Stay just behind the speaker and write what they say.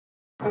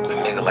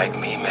nigga like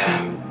me,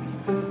 man.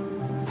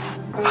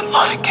 I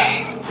love the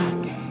game.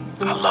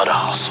 I love the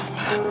hustle,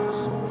 man.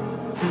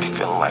 Be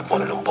feeling like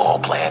one of them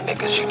ball-playing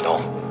niggas, you know,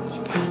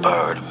 like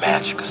Bird or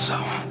Magic or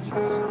something.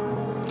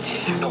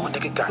 Yeah, you know a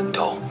nigga got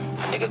dough,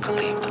 a nigga can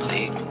leave the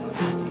league.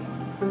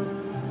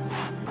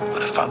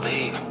 But if I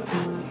leave,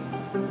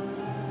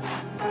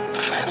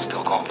 the fans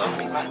still gonna love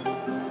me, man.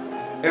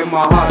 In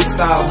my heart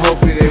style,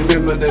 hopefully they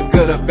remember the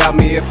good about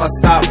me. If I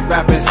stop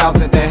rapping out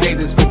there, the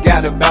haters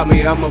forgot about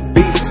me. I'm a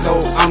beast, so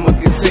I'ma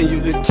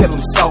continue to kill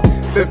them soft.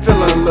 Been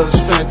feeling a little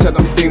strange, tell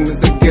them demons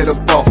to get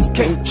up off.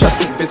 Can't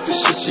trust a bitch, the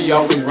shit she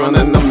always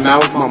running her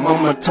mouth. My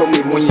mama told me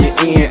when you're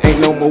in,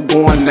 ain't no more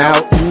going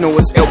out. You know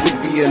it's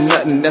LBB or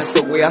nothing, that's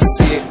the way I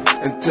see it.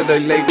 Until they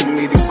label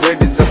me the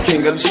greatest, the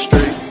king of the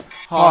street.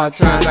 Hard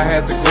times, I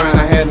had to grind,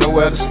 I had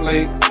nowhere to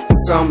sleep.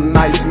 Some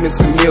nights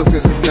missing meals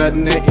cause there's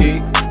nothing to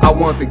eat. I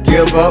want to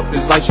give up,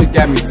 this life shit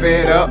got me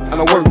fed up.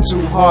 And I work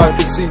too hard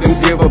to see them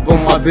give up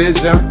on my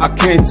vision. I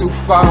came too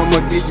far, I'ma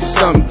give you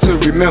something to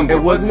remember.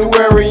 It was new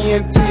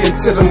ENT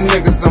until them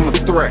niggas I'm a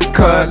threat.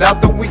 Cut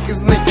out the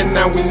weakest link and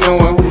now we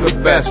knowin' who the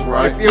best,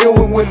 right? If you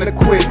would win to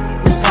quit,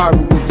 we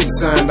probably would be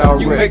signed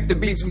already. You make the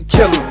beats, we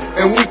kill them,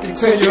 and we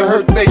continue to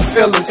hurt they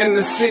feelings. In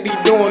the city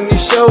doing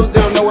these shows,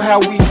 they don't know how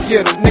we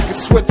get them.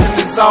 Niggas switching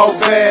is all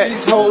bad,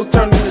 these hoes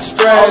turning to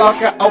strap. All I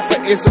can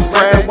offer is a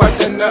brag, wipe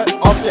that nut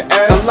off your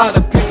ass. A lot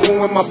of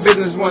people in my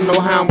business wanna know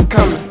how I'm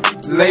coming.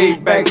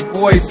 Laid back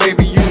boy,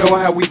 baby, you know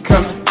how we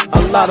coming.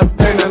 A lot of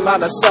pain, a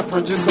lot of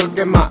suffering, just look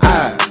in my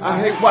eyes. I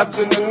hate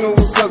watching the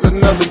news cause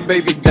another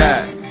baby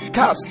died.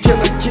 Cops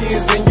killing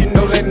kids and you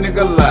know that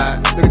nigga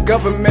lied. The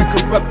government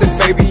corrupted,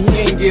 baby,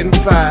 he ain't getting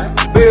fired.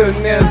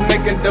 Billionaires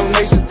making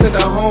donations to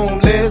the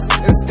homeless,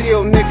 and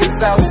still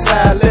niggas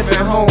outside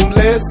living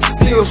homeless.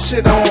 Still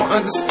shit I don't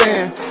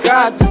understand.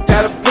 God just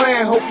got a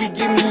plan, hope he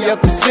get me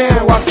out the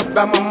jam. Walk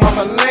about my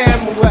mama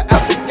land, move her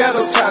out the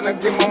ghetto, trying to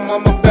give my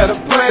mama better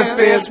plan.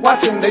 The feds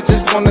watching, they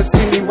just wanna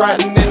see me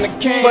riding in the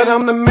can. But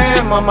I'm the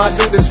man, mama, I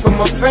do this for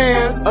my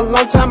fans. A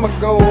long time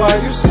ago, I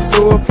used to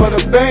do it for the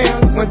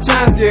bands. When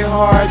times get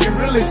hard, you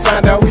really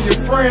find out who your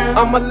friends.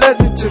 I'm a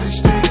legend to the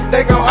streets,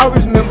 they gon'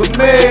 always remember me.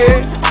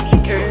 They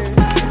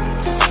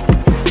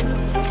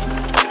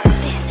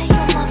say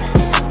your mother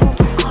is a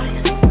mortal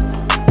goddess.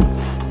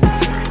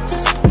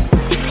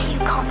 They say you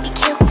can't be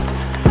killed.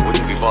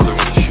 Wouldn't be bothered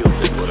with the shield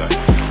thing, would I?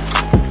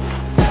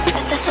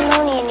 That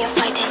Thessalonian you're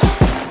fighting,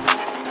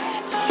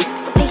 he's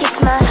the biggest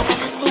man I've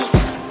ever seen.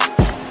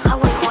 I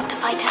wouldn't want to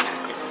fight him.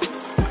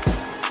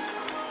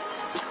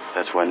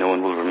 That's why no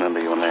one will remember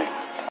your name.